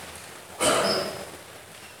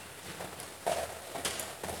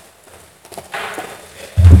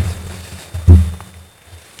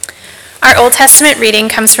Old Testament reading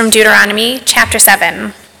comes from Deuteronomy chapter 7.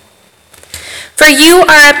 For you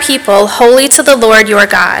are a people holy to the Lord your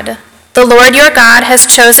God. The Lord your God has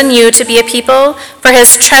chosen you to be a people for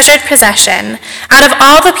his treasured possession out of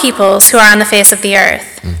all the peoples who are on the face of the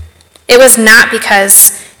earth. It was not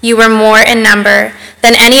because you were more in number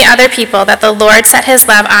than any other people that the Lord set his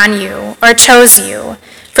love on you or chose you,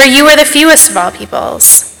 for you were the fewest of all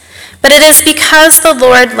peoples. But it is because the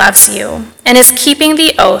Lord loves you and is keeping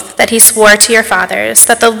the oath that he swore to your fathers,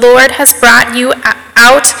 that the Lord has brought you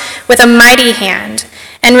out with a mighty hand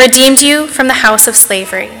and redeemed you from the house of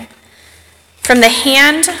slavery, from the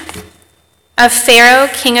hand of Pharaoh,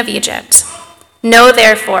 king of Egypt. Know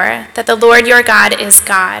therefore that the Lord your God is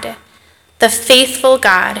God, the faithful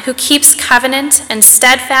God who keeps covenant and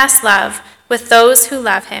steadfast love with those who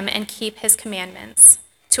love him and keep his commandments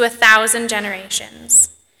to 1,000 generations,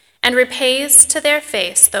 and repays to their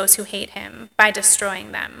face those who hate him by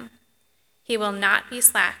destroying them. He will not be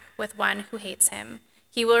slack with one who hates him.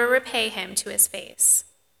 He will repay him to his face.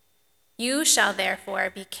 You shall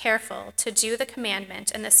therefore be careful to do the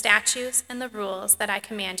commandment and the statutes and the rules that I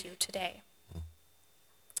command you today.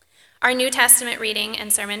 Our New Testament reading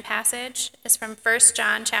and sermon passage is from 1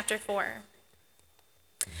 John chapter 4.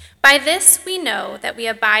 By this we know that we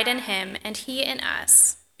abide in him and he in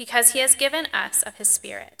us, because he has given us of his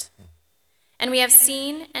Spirit. And we have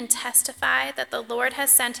seen and testify that the Lord has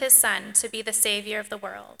sent his Son to be the Savior of the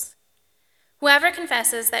world. Whoever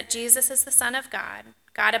confesses that Jesus is the Son of God,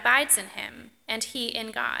 God abides in him, and he in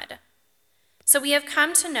God. So we have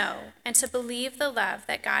come to know and to believe the love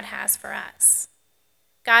that God has for us.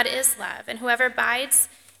 God is love, and whoever abides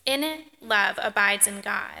in love abides in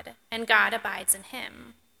God, and God abides in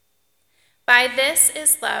him. By this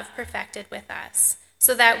is love perfected with us,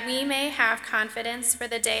 so that we may have confidence for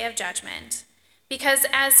the day of judgment, because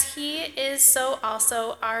as he is, so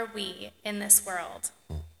also are we in this world.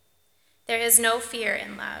 There is no fear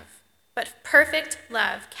in love, but perfect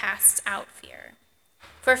love casts out fear.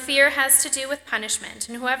 For fear has to do with punishment,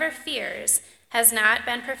 and whoever fears has not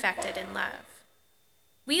been perfected in love.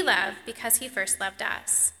 We love because he first loved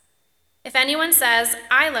us. If anyone says,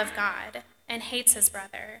 I love God, and hates his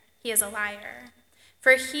brother, he is a liar.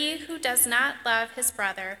 For he who does not love his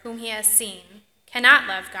brother whom he has seen cannot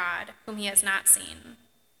love God whom he has not seen.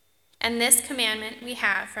 And this commandment we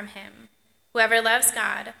have from him: whoever loves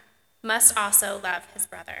God must also love his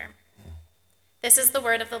brother. This is the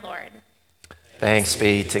word of the Lord. Thanks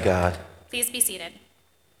be to God. Please be seated.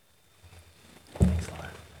 Thanks, Lord.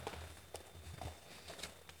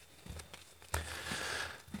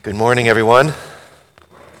 Good morning, everyone.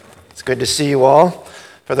 It's good to see you all.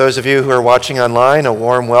 For those of you who are watching online, a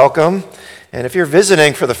warm welcome. And if you're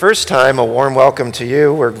visiting for the first time, a warm welcome to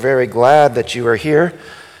you. We're very glad that you are here.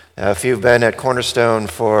 If you've been at Cornerstone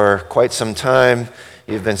for quite some time,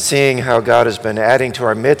 you've been seeing how God has been adding to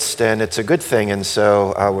our midst, and it's a good thing. And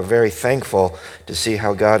so we're very thankful to see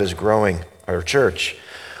how God is growing our church.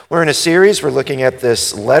 We're in a series. We're looking at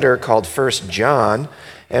this letter called 1 John,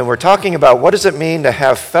 and we're talking about what does it mean to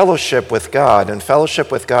have fellowship with God. And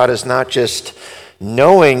fellowship with God is not just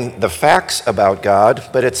knowing the facts about God,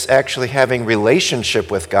 but it's actually having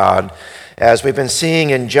relationship with God. As we've been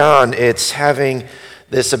seeing in John, it's having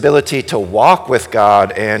this ability to walk with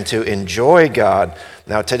God and to enjoy God.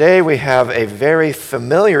 Now today we have a very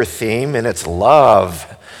familiar theme, and it's love.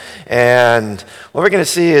 And what we're going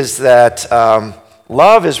to see is that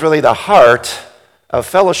love is really the heart of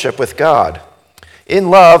fellowship with God. In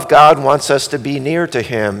love, God wants us to be near to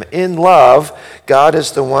him. In love, God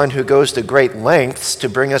is the one who goes to great lengths to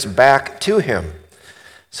bring us back to him.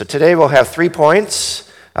 So today we'll have 3 points.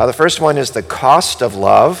 The first one is the cost of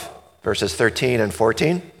love, verses 13 and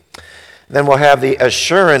 14. Then we'll have the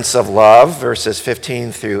assurance of love, verses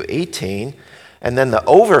 15 through 18. And then the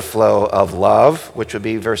overflow of love, which would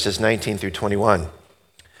be verses 19 through 21.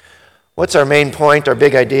 What's our main point? Our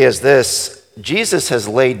big idea is this: Jesus has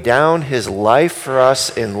laid down his life for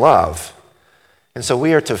us in love. And so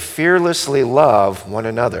we are to fearlessly love one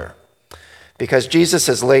another. Because Jesus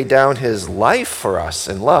has laid down his life for us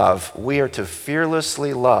in love, we are to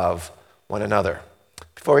fearlessly love one another.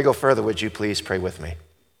 Before we go further, would you please pray with me?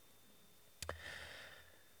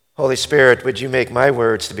 Holy Spirit, would you make my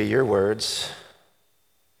words to be your words?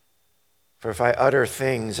 For if I utter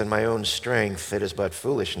things in my own strength, it is but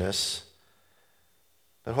foolishness.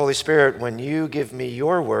 But Holy Spirit, when you give me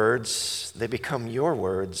your words, they become your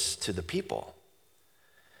words to the people.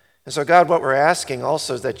 And so God, what we're asking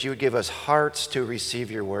also is that you give us hearts to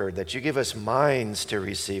receive your word, that you give us minds to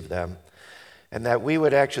receive them, and that we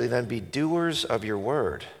would actually then be doers of your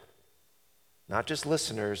word, not just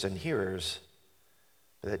listeners and hearers,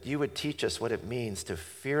 that you would teach us what it means to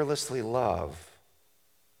fearlessly love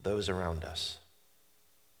those around us.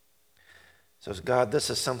 So God, this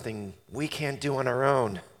is something we can't do on our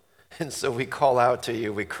own. And so we call out to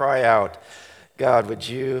you, we cry out, God, would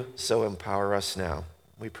you so empower us now?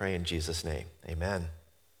 We pray in Jesus' name, amen.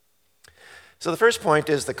 So the first point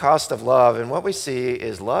is the cost of love, and what we see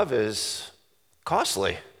is love is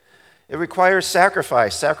costly. It requires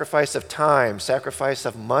sacrifice of time, sacrifice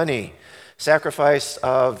of money, sacrifice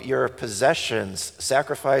of your possessions,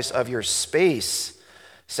 sacrifice of your space,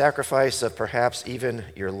 sacrifice of perhaps even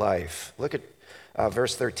your life. Look at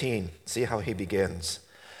verse 13. See how he begins.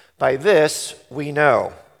 By this we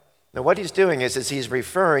know. Now what he's doing is he's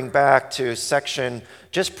referring back to section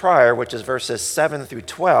just prior, which is verses 7 through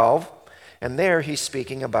 12, and there he's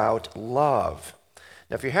speaking about love.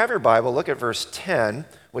 Now if you have your Bible, look at verse 10,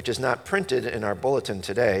 which is not printed in our bulletin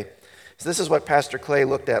today. So this is what Pastor Clay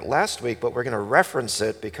looked at last week, but we're going to reference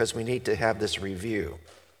it because we need to have this review.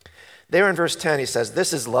 There in verse 10 he says,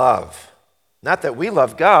 this is love. Not that we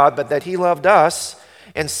love God, but that he loved us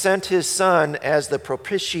and sent his son as the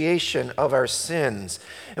propitiation of our sins.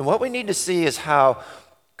 And what we need to see is how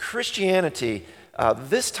Christianity,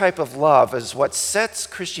 this type of love is what sets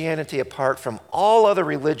Christianity apart from all other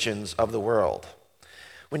religions of the world.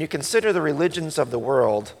 When you consider the religions of the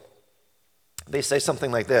world, they say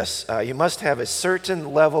something like this. You must have a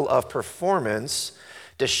certain level of performance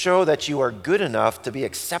to show that you are good enough to be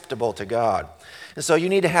acceptable to God. And so you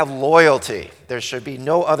need to have loyalty. There should be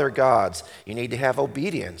no other gods. You need to have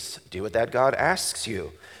obedience. Do what that God asks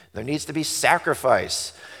you. There needs to be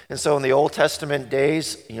sacrifice. And so in the Old Testament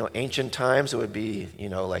days, ancient times, it would be,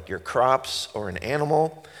 like your crops or an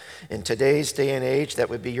animal. In today's day and age, that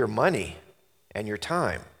would be your money and your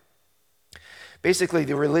time. Basically,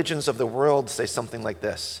 the religions of the world say something like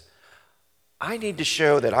this. I need to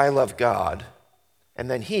show that I love God, and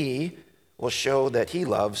then he will show that he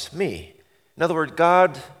loves me. In other words,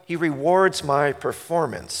 God, he rewards my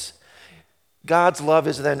performance. God's love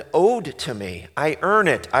is then owed to me. I earn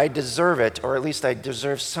it, I deserve it, or at least I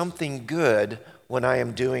deserve something good when I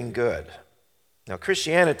am doing good. Now,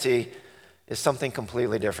 Christianity is something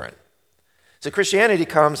completely different. So Christianity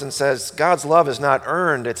comes and says God's love is not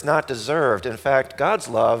earned, it's not deserved. In fact, God's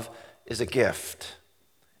love is a gift.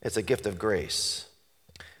 It's a gift of grace.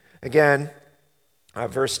 Again,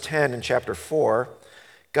 verse 10 in chapter 4,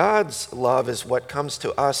 God's love is what comes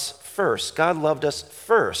to us first. God loved us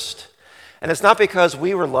first. And it's not because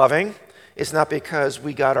we were loving. It's not because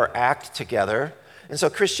we got our act together. And so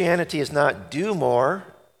Christianity is not do more.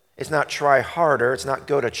 It's not try harder. It's not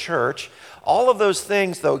go to church. All of those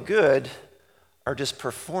things, though good, are just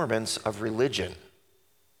performance of religion.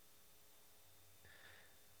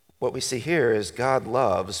 What we see here is God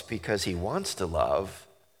loves because he wants to love,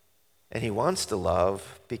 and he wants to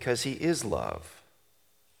love because he is love.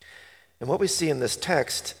 And what we see in this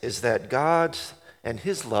text is that God and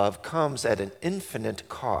his love comes at an infinite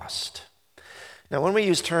cost. Now, when we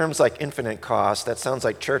use terms like infinite cost, that sounds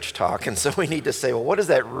like church talk, and so we need to say, well, what does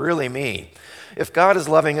that really mean? If God is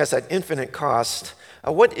loving us at infinite cost,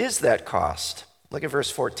 what is that cost? Look at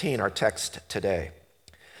verse 14, our text today.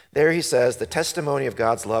 There he says, the testimony of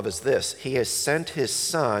God's love is this: he has sent his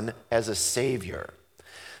son as a savior.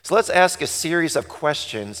 So let's ask a series of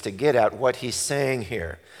questions to get at what he's saying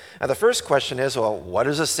here. Now, the first question is, well, what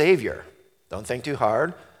is a savior? Don't think too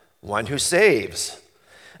hard. One who saves.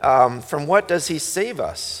 From what does he save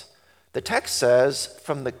us? The text says,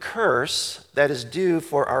 from the curse that is due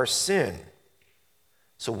for our sin.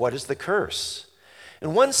 So what is the curse?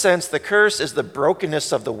 In one sense, the curse is the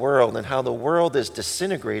brokenness of the world and how the world is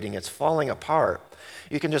disintegrating, it's falling apart.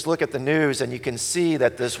 You can just look at the news and you can see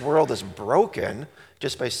that this world is broken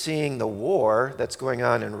just by seeing the war that's going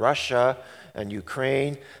on in Russia and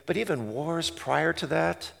Ukraine. But even wars prior to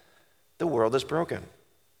that, the world is broken.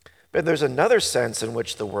 But there's another sense in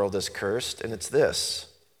which the world is cursed, and it's this: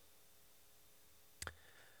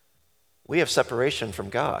 we have separation from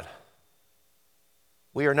God.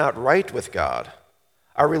 We are not right with God.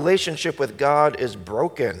 Our relationship with God is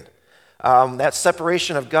broken. That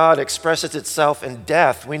separation of God expresses itself in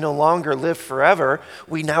death. We no longer live forever.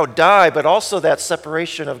 We now die, but also that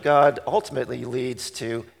separation of God ultimately leads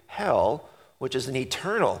to hell, which is an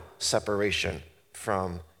eternal separation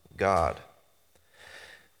from God.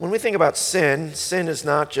 When we think about sin, sin is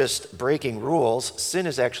not just breaking rules. Sin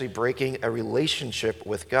is actually breaking a relationship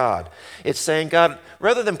with God. It's saying, God,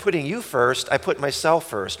 rather than putting you first, I put myself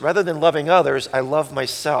first. Rather than loving others, I love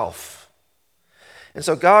myself. And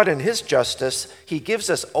so God, in his justice, he gives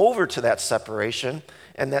us over to that separation,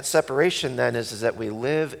 and that separation then is that we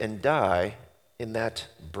live and die in that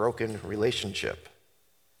broken relationship.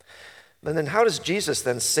 And then how does Jesus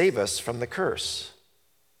then save us from the curse?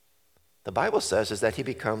 The Bible says is that he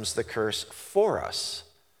becomes the curse for us.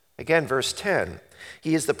 Again, verse 10,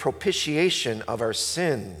 he is the propitiation of our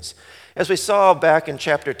sins. As we saw back in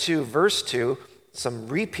chapter 2, verse 2, some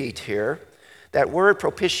repeat here, that word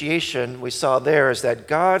propitiation we saw there is that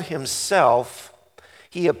God himself,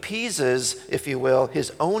 he appeases, if you will,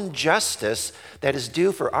 his own justice that is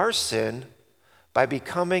due for our sin by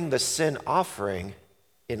becoming the sin offering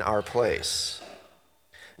in our place.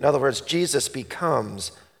 In other words, Jesus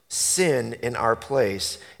becomes sin in our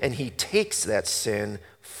place, and he takes that sin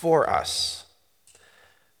for us.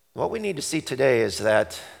 What we need to see today is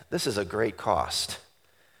that this is a great cost.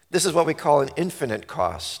 This is what we call an infinite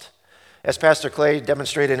cost. As Pastor Clay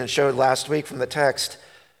demonstrated and showed last week from the text,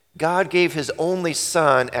 God gave his only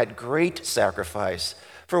Son at great sacrifice.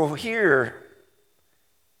 For here,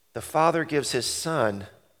 the Father gives his Son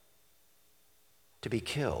to be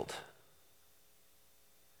killed.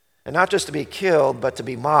 And not just to be killed, but to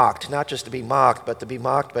be mocked. Not just to be mocked, but to be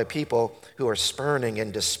mocked by people who are spurning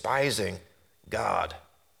and despising God.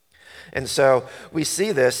 And so we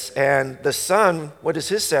see this, and the Son, what is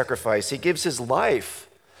his sacrifice? He gives his life.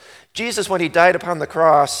 Jesus, when he died upon the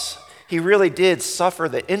cross, he really did suffer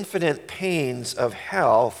the infinite pains of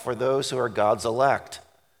hell for those who are God's elect.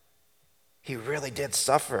 He really did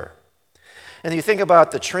suffer. And you think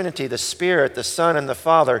about the Trinity, the Spirit, the Son, and the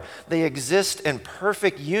Father, they exist in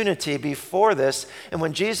perfect unity before this. And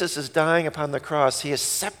when Jesus is dying upon the cross, he is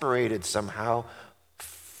separated somehow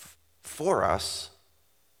for us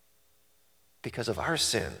because of our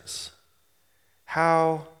sins.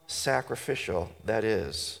 How sacrificial that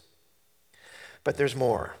is. But there's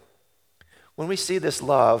more. When we see this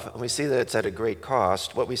love, and we see that it's at a great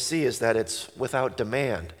cost, what we see is that it's without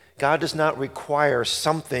demand. God does not require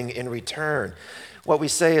something in return. What we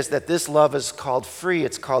say is that this love is called free,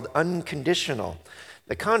 it's called unconditional.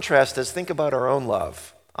 The contrast is, think about our own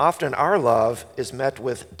love. Often our love is met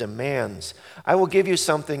with demands. I will give you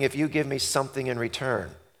something if you give me something in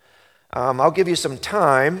return. I'll give you some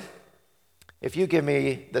time if you give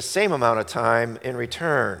me the same amount of time in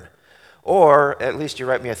return. Or at least you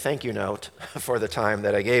write me a thank you note for the time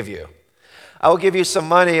that I gave you. I will give you some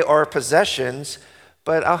money or possessions,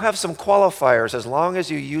 but I'll have some qualifiers as long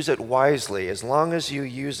as you use it wisely, as long as you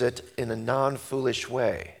use it in a non-foolish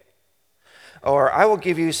way. Or I will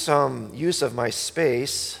give you some use of my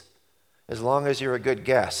space as long as you're a good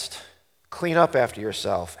guest. Clean up after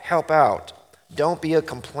yourself. Help out. Don't be a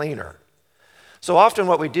complainer. So often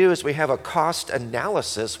what we do is we have a cost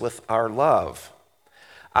analysis with our love.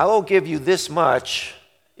 I will give you this much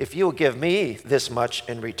if you will give me this much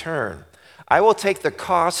in return. I will take the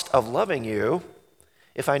cost of loving you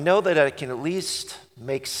if I know that I can at least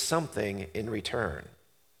make something in return.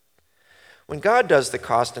 When God does the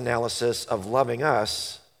cost analysis of loving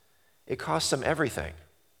us, it costs him everything.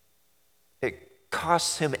 It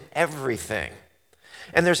costs him everything.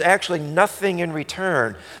 And there's actually nothing in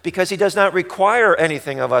return because he does not require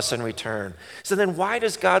anything of us in return. So then why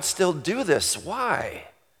does God still do this? Why?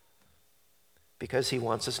 Because he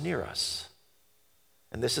wants us near us.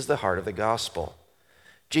 And this is the heart of the gospel.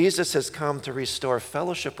 Jesus has come to restore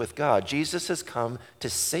fellowship with God. Jesus has come to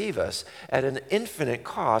save us at an infinite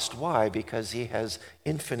cost. Why? Because he has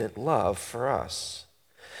infinite love for us.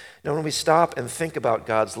 Now, when we stop and think about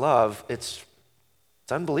God's love, it's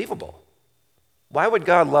unbelievable. Why would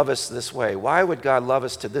God love us this way? Why would God love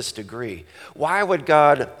us to this degree? Why would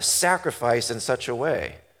God sacrifice in such a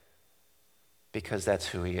way? Because that's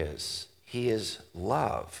who he is. He is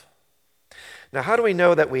love. Now, how do we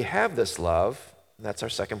know that we have this love? That's our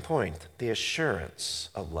second point, the assurance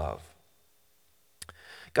of love.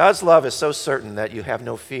 God's love is so certain that you have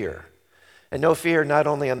no fear. And no fear not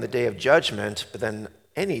only on the day of judgment, but then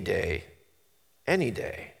any day, any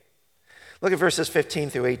day. Look at verses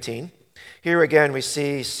 15 through 18. Here again we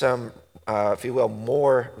see some, if you will,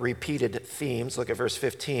 more repeated themes. Look at verse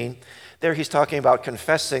 15. There he's talking about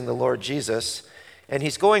confessing the Lord Jesus. And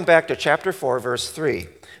he's going back to chapter 4, verse 3.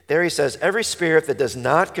 There he says, every spirit that does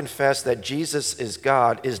not confess that Jesus is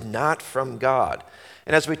God is not from God.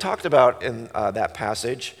 And as we talked about in that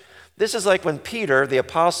passage, this is like when Peter, the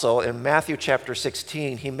apostle, in Matthew chapter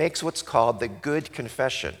 16, he makes what's called the good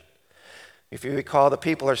confession. If you recall, the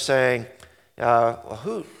people are saying,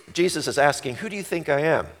 Jesus is asking, who do you think I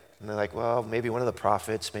am? And they're like, well, maybe one of the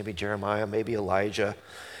prophets, maybe Jeremiah, maybe Elijah.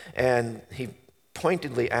 And he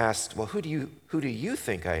pointedly asks, well, who do you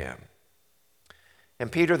think I am?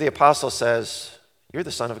 And Peter the apostle says, you're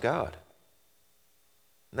the Son of God.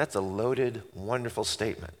 And that's a loaded, wonderful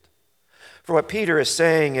statement. For what Peter is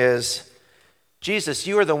saying is, Jesus,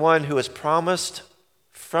 you are the one who has promised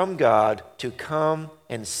from God to come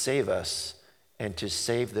and save us and to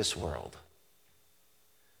save this world.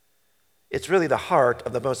 It's really the heart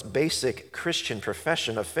of the most basic Christian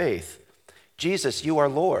profession of faith. Jesus, you are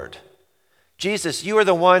Lord. Jesus, you are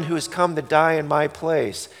the one who has come to die in my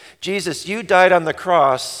place. Jesus, you died on the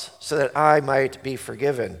cross so that I might be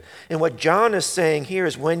forgiven. And what John is saying here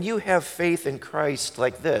is when you have faith in Christ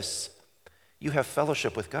like this, you have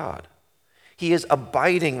fellowship with God. He is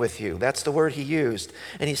abiding with you. That's the word he used.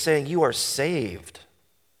 And he's saying you are saved.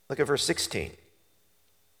 Look at verse 16.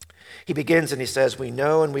 He begins and he says, we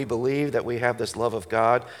know and we believe that we have this love of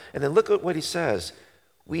God. And then look at what he says.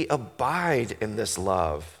 We abide in this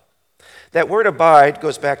love. That word abide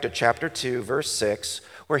goes back to chapter 2, verse 6,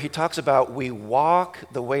 where he talks about we walk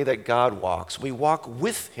the way that God walks. We walk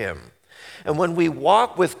with him. And when we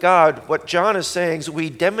walk with God, what John is saying is we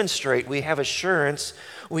demonstrate, we have assurance,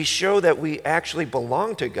 we show that we actually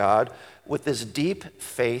belong to God with this deep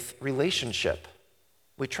faith relationship.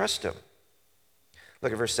 We trust him.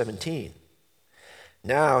 Look at verse 17.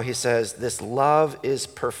 Now, he says, this love is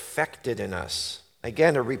perfected in us.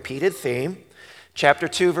 Again, a repeated theme. Chapter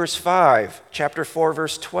 2, verse 5. Chapter 4,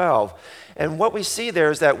 verse 12. And what we see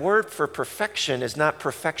there is that word for perfection is not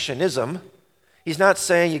perfectionism. He's not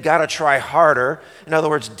saying you got to try harder. In other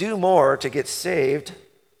words, do more to get saved.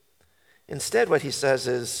 Instead, what he says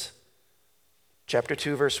is, chapter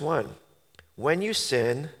 2, verse 1. When you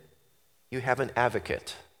sin, you have an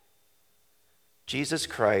advocate. Jesus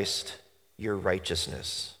Christ, your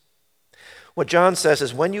righteousness. What John says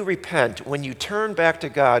is when you repent, when you turn back to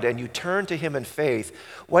God and you turn to him in faith,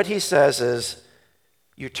 what he says is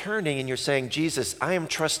you're turning and you're saying, Jesus, I am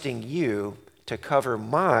trusting you to cover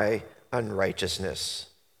my unrighteousness.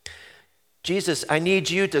 Jesus, I need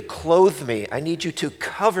you to clothe me. I need you to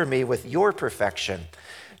cover me with your perfection.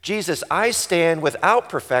 Jesus, I stand without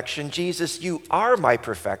perfection. Jesus, you are my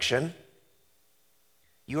perfection.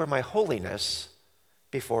 You are my holiness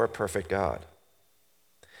before a perfect God.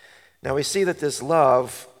 Now we see that this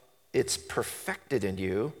love, it's perfected in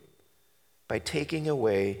you by taking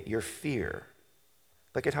away your fear.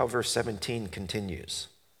 Look at how verse 17 continues.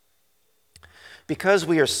 Because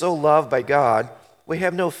we are so loved by God, we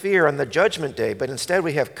have no fear on the judgment day, but instead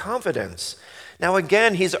we have confidence. Now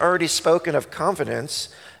again, he's already spoken of confidence,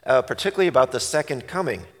 particularly about the second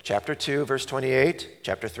coming. Chapter 2, verse 28,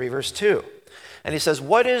 chapter 3, verse 2. And he says,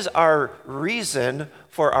 what is our reason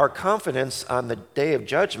for our confidence on the day of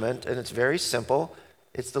judgment? And it's very simple.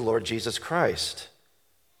 It's the Lord Jesus Christ.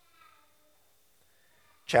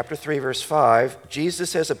 Chapter 3, verse 5,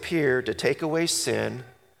 Jesus has appeared to take away sin,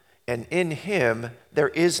 and in him there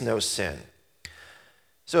is no sin.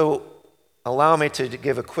 So allow me to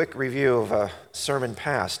give a quick review of a sermon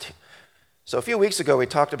past. So a few weeks ago, we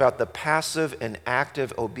talked about the passive and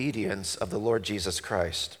active obedience of the Lord Jesus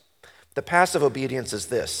Christ. The passive obedience is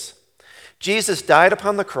this. Jesus died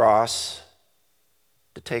upon the cross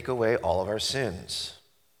to take away all of our sins.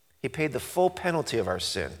 He paid the full penalty of our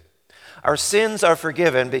sin. Our sins are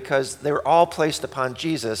forgiven because they were all placed upon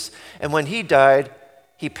Jesus. And when he died,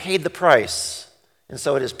 he paid the price. And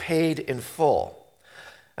so it is paid in full.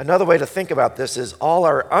 Another way to think about this is all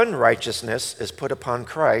our unrighteousness is put upon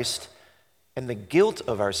Christ, and the guilt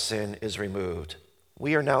of our sin is removed.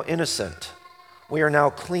 We are now innocent. We are now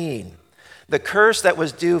clean. The curse that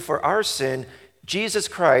was due for our sin, Jesus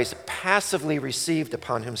Christ passively received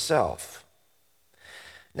upon himself.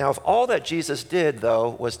 Now, if all that Jesus did, though,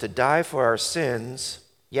 was to die for our sins,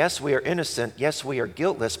 yes, we are innocent, yes, we are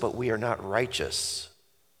guiltless, but we are not righteous.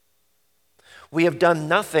 We have done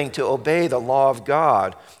nothing to obey the law of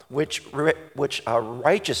God, which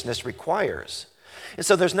righteousness requires. And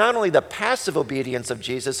so there's not only the passive obedience of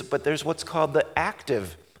Jesus, but there's what's called the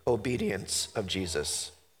active obedience of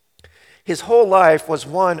Jesus. His whole life was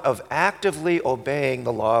one of actively obeying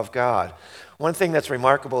the law of God. One thing that's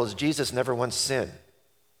remarkable is Jesus never once sinned.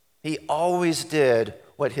 He always did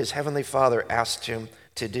what his heavenly Father asked him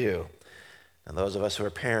to do. And those of us who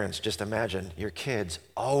are parents, just imagine your kids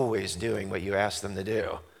always doing what you ask them to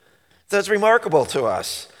do. That's remarkable to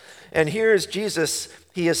us. And here is Jesus.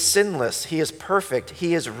 He is sinless. He is perfect.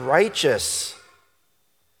 He is righteous.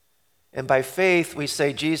 And by faith, we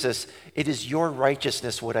say, Jesus, it is your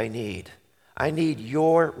righteousness what I need. I need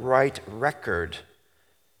your right record.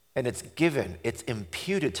 And it's given, it's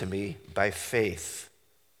imputed to me by faith.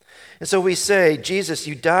 And so we say, Jesus,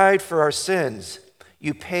 you died for our sins.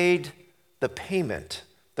 You paid the payment,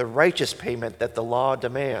 the righteous payment that the law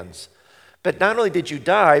demands. But not only did you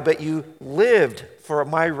die, but you lived for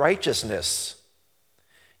my righteousness.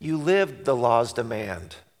 You lived the law's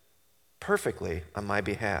demand perfectly on my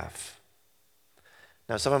behalf.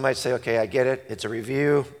 Now, someone might say, okay, I get it. It's a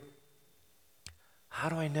review. How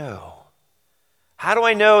do I know? How do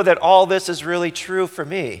I know that all this is really true for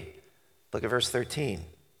me? Look at verse 13.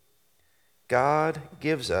 God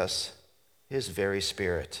gives us his very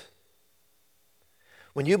Spirit.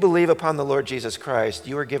 When you believe upon the Lord Jesus Christ,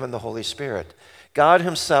 you are given the Holy Spirit. God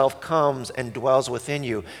himself comes and dwells within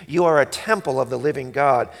you. You are a temple of the living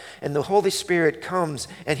God. And the Holy Spirit comes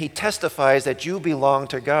and he testifies that you belong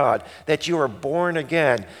to God, that you are born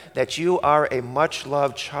again, that you are a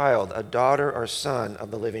much-loved child, a daughter or son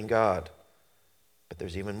of the living God. But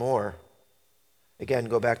there's even more. Again,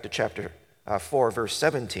 go back to chapter 4, verse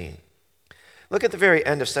 17. Look at the very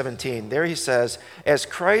end of 17. There he says, as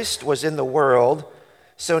Christ was in the world,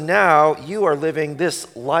 so now you are living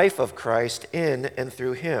this life of Christ in and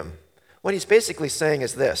through him. What he's basically saying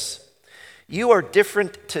is this. You are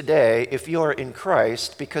different today if you are in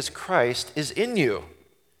Christ because Christ is in you.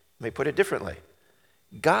 Let me put it differently.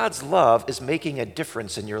 God's love is making a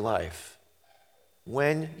difference in your life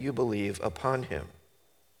when you believe upon him.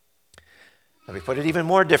 Let me put it even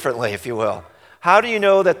more differently, if you will. How do you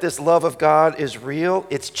know that this love of God is real?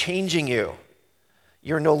 It's changing you.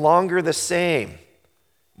 You're no longer the same.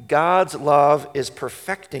 God's love is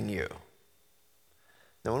perfecting you.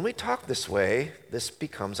 Now, when we talk this way, this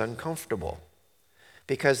becomes uncomfortable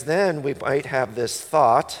because then we might have this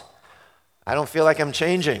thought, I don't feel like I'm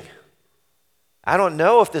changing. I don't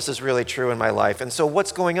know if this is really true in my life. And so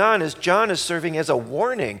what's going on is John is serving as a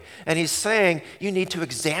warning, and he's saying you need to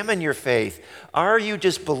examine your faith. Are you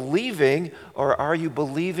just believing, or are you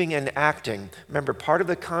believing and acting? Remember, part of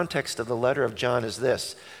the context of the letter of John is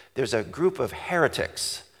this. There's a group of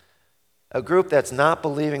heretics, a group that's not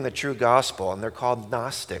believing the true gospel, and they're called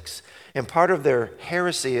Gnostics. And part of their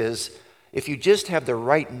heresy is if you just have the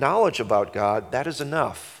right knowledge about God, that is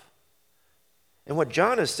enough. And what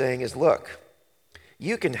John is saying is, look,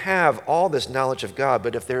 you can have all this knowledge of God,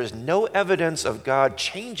 but if there is no evidence of God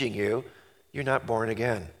changing you, you're not born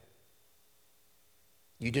again.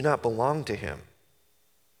 You do not belong to him.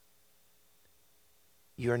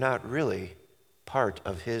 You're not really part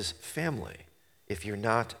of his family if you're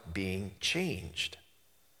not being changed.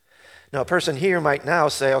 Now, a person here might now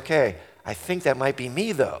say, okay, I think that might be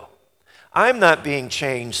me though. I'm not being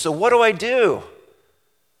changed, so what do I do?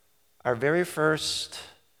 Our very first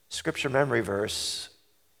scripture memory verse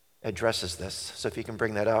addresses this. So if you can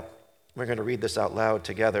bring that up, we're going to read this out loud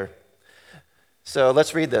together. So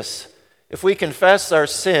let's read this. If we confess our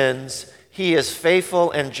sins, he is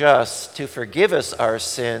faithful and just to forgive us our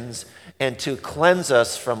sins and to cleanse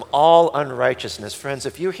us from all unrighteousness. Friends,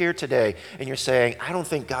 if you're here today and you're saying, I don't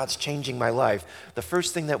think God's changing my life, the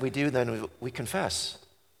first thing that we do then, we confess.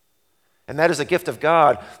 And that is a gift of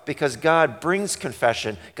God because God brings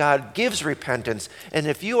confession. God gives repentance. And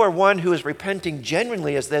if you are one who is repenting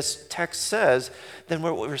genuinely, as this text says, then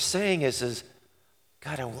what we're saying is,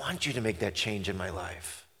 God, I want you to make that change in my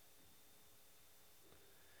life.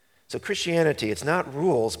 So Christianity, it's not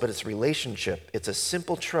rules, but it's relationship. It's a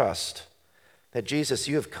simple trust that Jesus,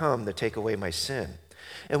 you have come to take away my sin.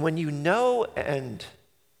 And when you know and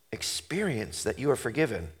experience that you are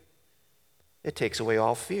forgiven, it takes away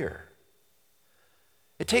all fear.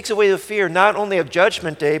 It takes away the fear not only of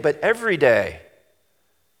Judgment Day, but every day.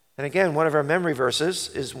 And again, one of our memory verses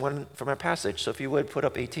is one from our passage. So if you would, put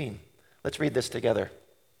up 18. Let's read this together.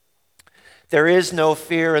 There is no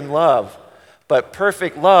fear in love, but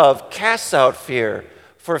perfect love casts out fear.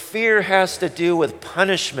 For fear has to do with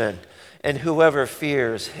punishment, and whoever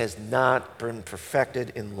fears has not been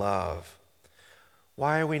perfected in love.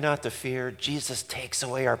 Why are we not to fear? Jesus takes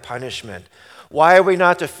away our punishment. Why are we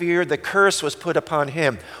not to fear? The curse was put upon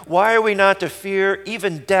him. Why are we not to fear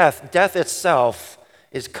even death? Death itself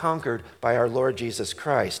is conquered by our Lord Jesus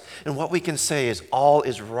Christ. And what we can say is all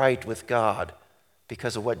is right with God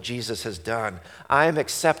because of what Jesus has done. I am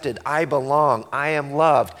accepted. I belong. I am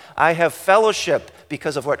loved. I have fellowship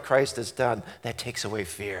because of what Christ has done. That takes away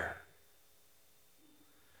fear.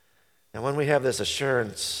 Now, when we have this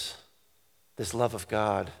assurance, this love of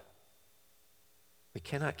God, we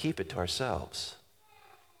cannot keep it to ourselves.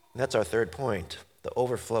 And that's our third point, the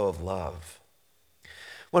overflow of love.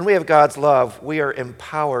 When we have God's love, we are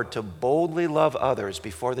empowered to boldly love others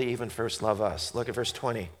before they even first love us. Look at verse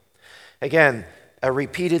 20. Again, a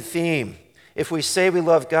repeated theme. If we say we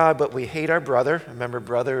love God, but we hate our brother, remember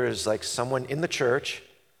brother is like someone in the church,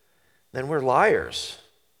 then we're liars.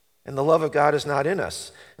 And the love of God is not in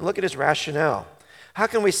us. And look at his rationale. How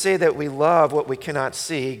can we say that we love what we cannot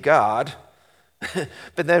see, God,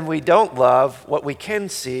 but then we don't love what we can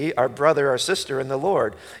see, our brother, our sister in the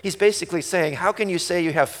Lord? He's basically saying, how can you say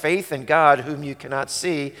you have faith in God whom you cannot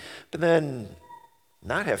see, but then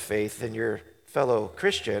not have faith in your fellow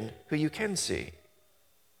Christian who you can see?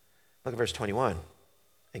 Look at verse 21.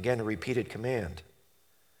 Again, a repeated command.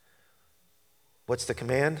 What's the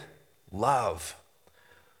command? Love.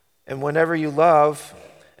 And whenever you love,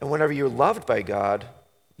 and whenever you're loved by God,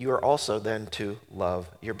 you are also then to love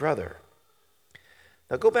your brother.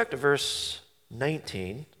 Now go back to verse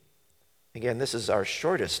 19. Again, this is our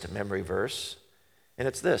shortest memory verse, and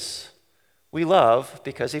it's this. We love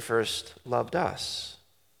because he first loved us.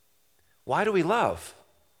 Why do we love?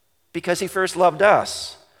 Because he first loved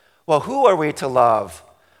us. Well, who are we to love?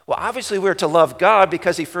 Well, obviously we're to love God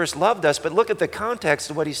because he first loved us, but look at the context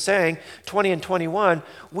of what he's saying, 20 and 21.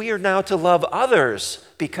 We are now to love others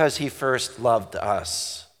because he first loved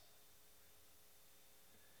us.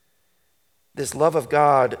 This love of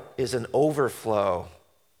God is an overflow.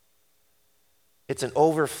 It's an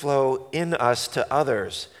overflow in us to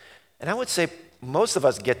others. And I would say most of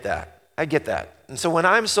us get that. I get that. And so when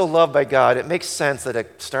I'm so loved by God, it makes sense that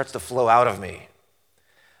it starts to flow out of me.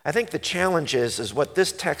 I think the challenge is what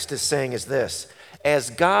this text is saying is this. As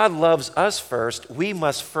God loves us first, we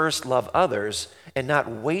must first love others and not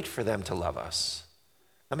wait for them to love us.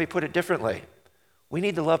 Let me put it differently. We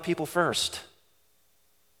need to love people first.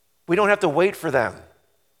 We don't have to wait for them.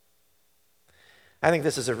 I think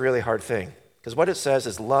this is a really hard thing because what it says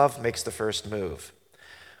is love makes the first move.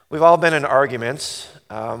 We've all been in arguments,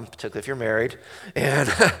 particularly if you're married, and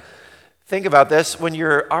think about this. When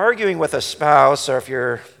you're arguing with a spouse or if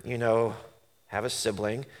you're, have a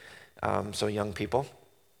sibling, so young people,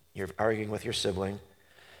 you're arguing with your sibling,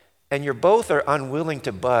 and you both are unwilling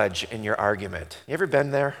to budge in your argument. You ever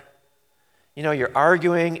been there? You're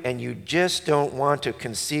arguing and you just don't want to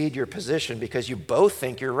concede your position because you both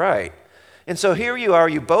think you're right. And so here you are,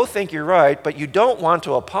 you both think you're right, but you don't want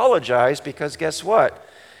to apologize because guess what?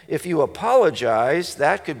 If you apologize,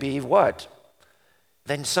 that could be what?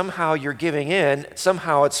 Then somehow you're giving in,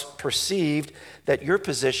 somehow it's perceived that your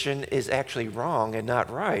position is actually wrong and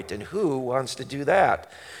not right. And who wants to do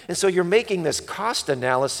that? And so you're making this cost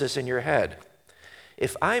analysis in your head.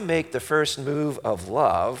 If I make the first move of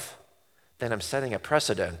love, then I'm setting a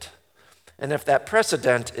precedent. And if that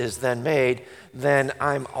precedent is then made, then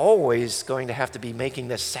I'm always going to have to be making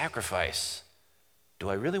this sacrifice. Do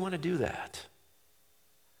I really want to do that?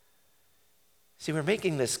 See, we're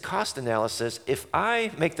making this cost analysis. If I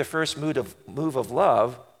make the first move of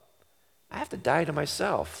love, I have to die to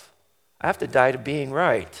myself. I have to die to being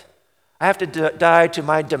right. I have to die to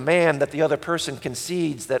my demand that the other person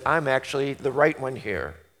concedes that I'm actually the right one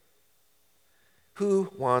here.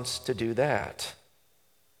 Who wants to do that?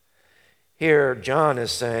 Here, John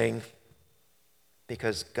is saying,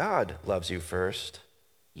 because God loves you first,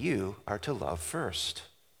 you are to love first.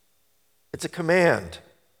 It's a command.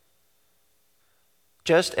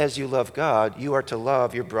 Just as you love God, you are to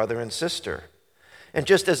love your brother and sister. And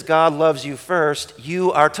just as God loves you first,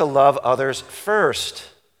 you are to love others first,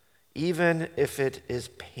 even if it is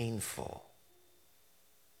painful.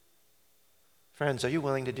 Friends, are you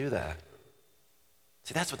willing to do that?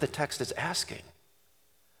 See, that's what the text is asking.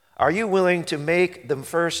 Are you willing to make the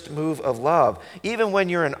first move of love? Even when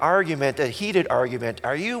you're in an argument, a heated argument,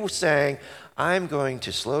 are you saying, I'm going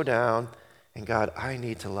to slow down, and God, I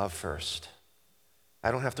need to love first. I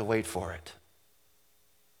don't have to wait for it.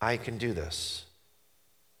 I can do this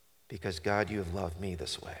because, God, you have loved me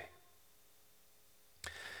this way.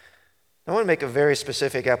 I want to make a very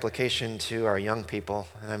specific application to our young people,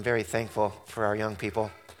 and I'm very thankful for our young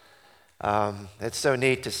people. It's so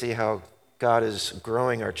neat to see how God is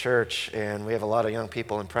growing our church, and we have a lot of young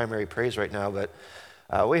people in primary praise right now, but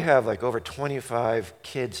we have like over 25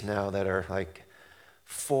 kids now that are like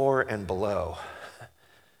 4 and below.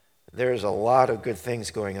 There's a lot of good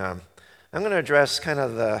things going on. I'm going to address kind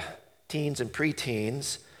of the teens and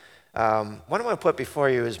preteens. What I want to put before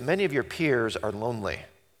you is many of your peers are lonely.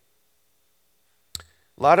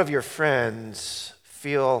 A lot of your friends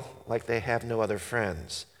feel like they have no other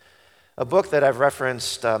friends. A book that I've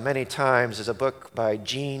referenced many times is a book by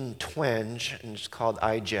Jean Twenge, and it's called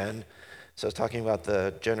iGen. So it's talking about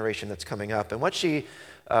the generation that's coming up. And what she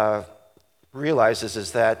realizes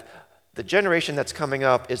is that the generation that's coming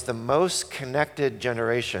up is the most connected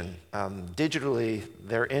generation. Digitally,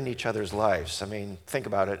 they're in each other's lives. I mean, think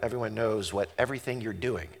about it. Everyone knows everything you're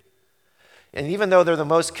doing. And even though they're the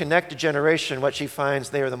most connected generation, what she finds,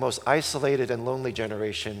 they are the most isolated and lonely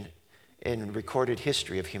generation in recorded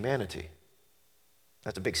history of humanity.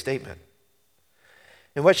 That's a big statement.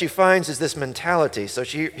 And what she finds is this mentality. So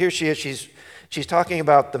here she is, she's talking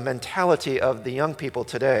about the mentality of the young people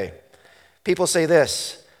today. People say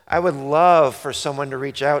this, I would love for someone to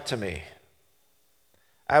reach out to me.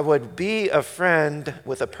 I would be a friend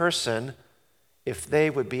with a person if they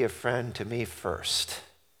would be a friend to me first.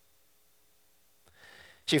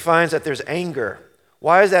 She finds that there's anger.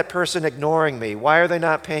 Why is that person ignoring me? Why are they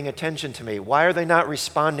not paying attention to me? Why are they not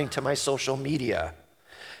responding to my social media?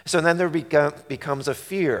 So then there becomes a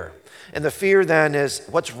fear. And the fear then is,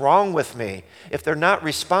 what's wrong with me? If they're not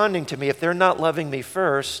responding to me, if they're not loving me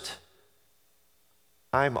first,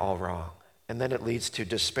 I'm all wrong. And then it leads to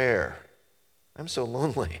despair. I'm so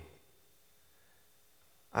lonely.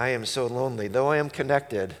 I am so lonely. Though I am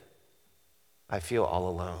connected, I feel all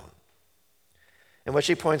alone. And what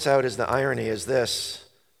she points out is the irony is this: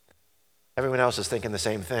 everyone else is thinking the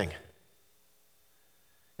same thing.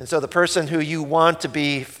 And so the person who you want to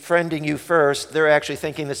be friending you first, they're actually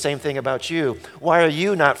thinking the same thing about you. Why are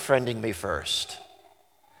you not friending me first?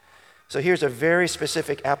 So here's a very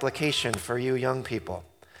specific application for you young people.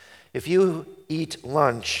 If you eat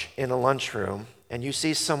lunch in a lunchroom and you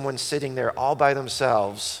see someone sitting there all by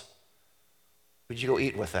themselves, would you go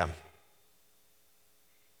eat with them?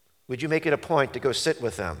 Would you make it a point to go sit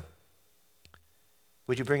with them?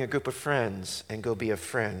 Would you bring a group of friends and go be a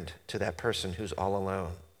friend to that person who's all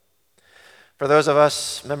alone? For those of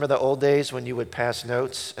us, remember the old days when you would pass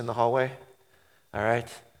notes in the hallway? All right?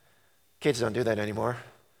 Kids don't do that anymore.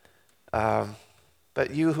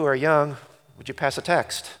 But you who are young, would you pass a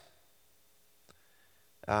text?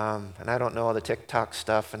 And I don't know all the TikTok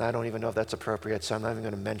stuff, and I don't even know if that's appropriate, so I'm not even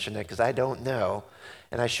going to mention it because I don't know.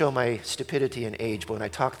 And I show my stupidity and age when I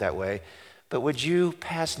talk that way. But would you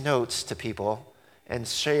pass notes to people and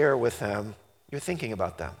share with them you're thinking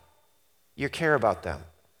about them? You care about them.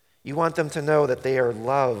 You want them to know that they are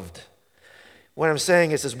loved. What I'm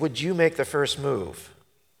saying is would you make the first move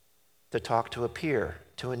to talk to a peer,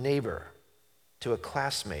 to a neighbor, to a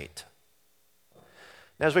classmate?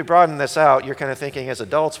 And as we broaden this out, you're kind of thinking as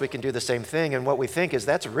adults we can do the same thing, and what we think is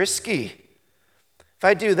that's risky. If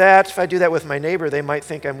I do that with my neighbor, they might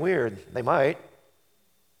think I'm weird. They might.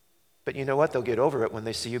 But you know what? They'll get over it when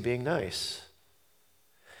they see you being nice.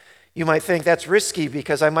 You might think that's risky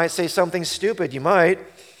because I might say something stupid. You might.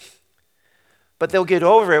 But they'll get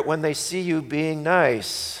over it when they see you being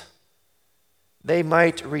nice. They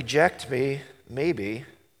might reject me, maybe,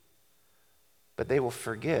 but they will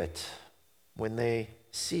forget when they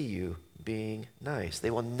see you being nice. They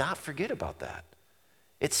will not forget about that.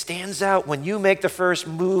 It stands out. When you make the first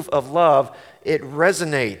move of love, it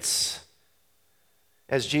resonates.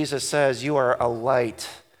 As Jesus says, you are a light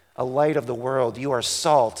of the world. You are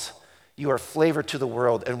salt. You are flavor to the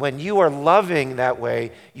world. And when you are loving that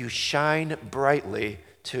way, you shine brightly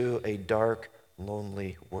to a dark,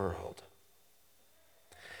 lonely world.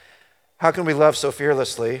 How can we love so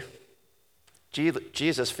fearlessly?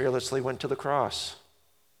 Jesus fearlessly went to the cross.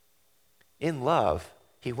 In love,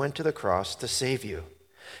 he went to the cross to save you.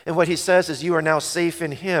 And what he says is you are now safe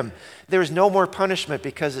in him. There is no more punishment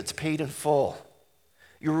because it's paid in full.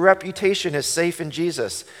 Your reputation is safe in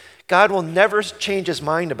Jesus. God will never change his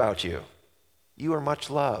mind about you. You are much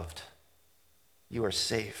loved. You are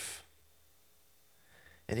safe.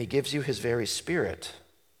 And he gives you his very Spirit.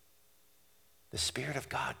 The Spirit of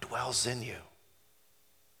God dwells in you.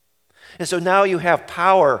 And so now you have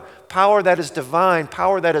power that is divine,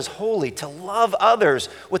 power that is holy, to love others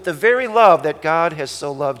with the very love that God has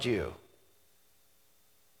so loved you.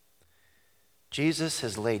 Jesus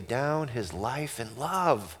has laid down his life in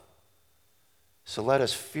love. So let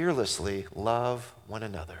us fearlessly love one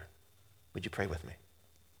another. Would you pray with me?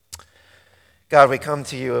 God, we come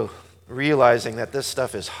to you realizing that this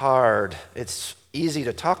stuff is hard. It's easy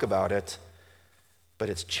to talk about it, but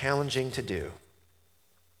it's challenging to do.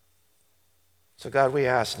 So God, we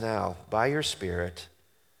ask now, by your Spirit,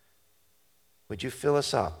 would you fill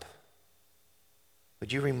us up?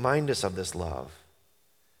 Would you remind us of this love?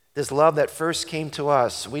 This love that first came to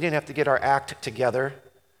us. We didn't have to get our act together.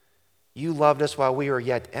 You loved us while we were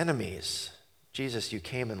yet enemies. Jesus, you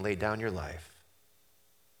came and laid down your life.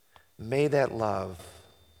 May that love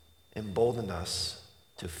embolden us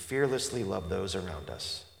to fearlessly love those around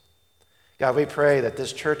us. God, we pray that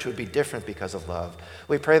this church would be different because of love.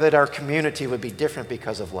 We pray that our community would be different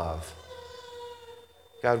because of love.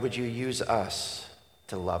 God, would you use us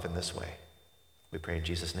to love in this way? We pray in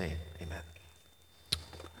Jesus' name. Amen.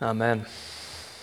 Amen.